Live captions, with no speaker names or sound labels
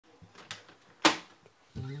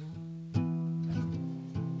So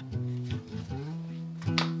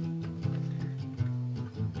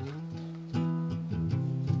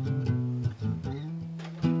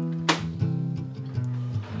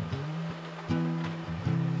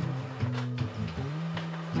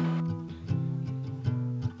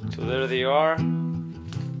there they are.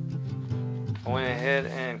 I went ahead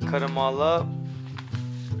and cut them all up,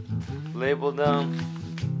 labeled them,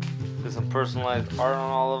 did some personalized art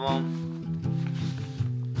on all of them.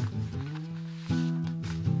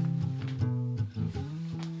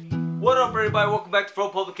 What up, everybody? Welcome back to Fro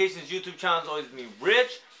Publications YouTube channel. It's always me,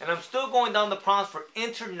 Rich, and I'm still going down the prompts for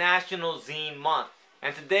International Zine Month.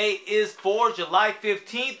 And today is for July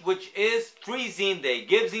 15th, which is Free Zine Day.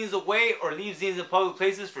 Give zines away or leave zines in public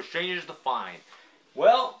places for strangers to find.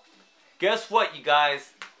 Well, guess what, you guys?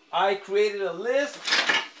 I created a list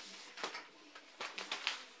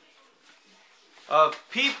of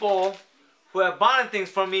people who have bought things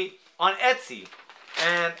from me on Etsy.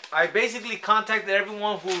 And I basically contacted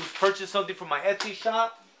everyone who's purchased something from my Etsy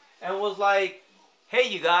shop and was like, hey,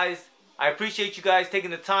 you guys, I appreciate you guys taking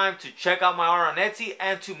the time to check out my art on Etsy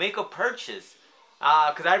and to make a purchase.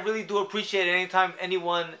 Because I really do appreciate it anytime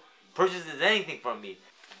anyone purchases anything from me.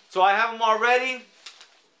 So I have them all ready.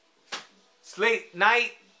 It's late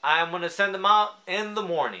night. I'm going to send them out in the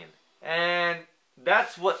morning. And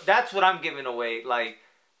that's what I'm giving away. Like,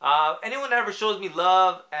 anyone that ever shows me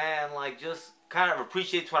love and like just kind of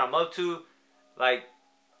appreciates what I'm up to, like,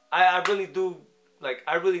 I really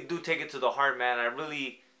do take it to the heart, man. I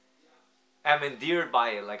really am endeared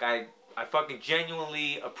by it. Like, I fucking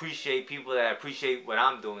genuinely appreciate people that appreciate what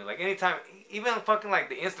I'm doing. Like, anytime, even fucking like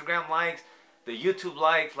the Instagram likes, the YouTube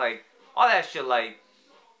likes, like all that shit, like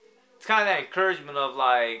it's kind of that encouragement of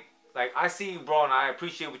like I see you, bro, and I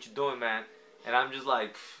appreciate what you're doing, man. And I'm just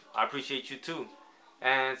like, I appreciate you too.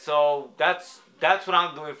 And so that's what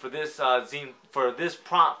I'm doing for this zine, for this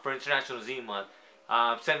prompt for International Zine Month.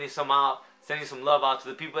 Sending some love out to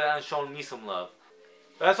the people that have shown me some love.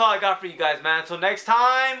 That's all I got for you guys, man. Until next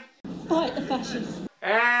time, fight the fascists.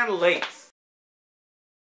 And late.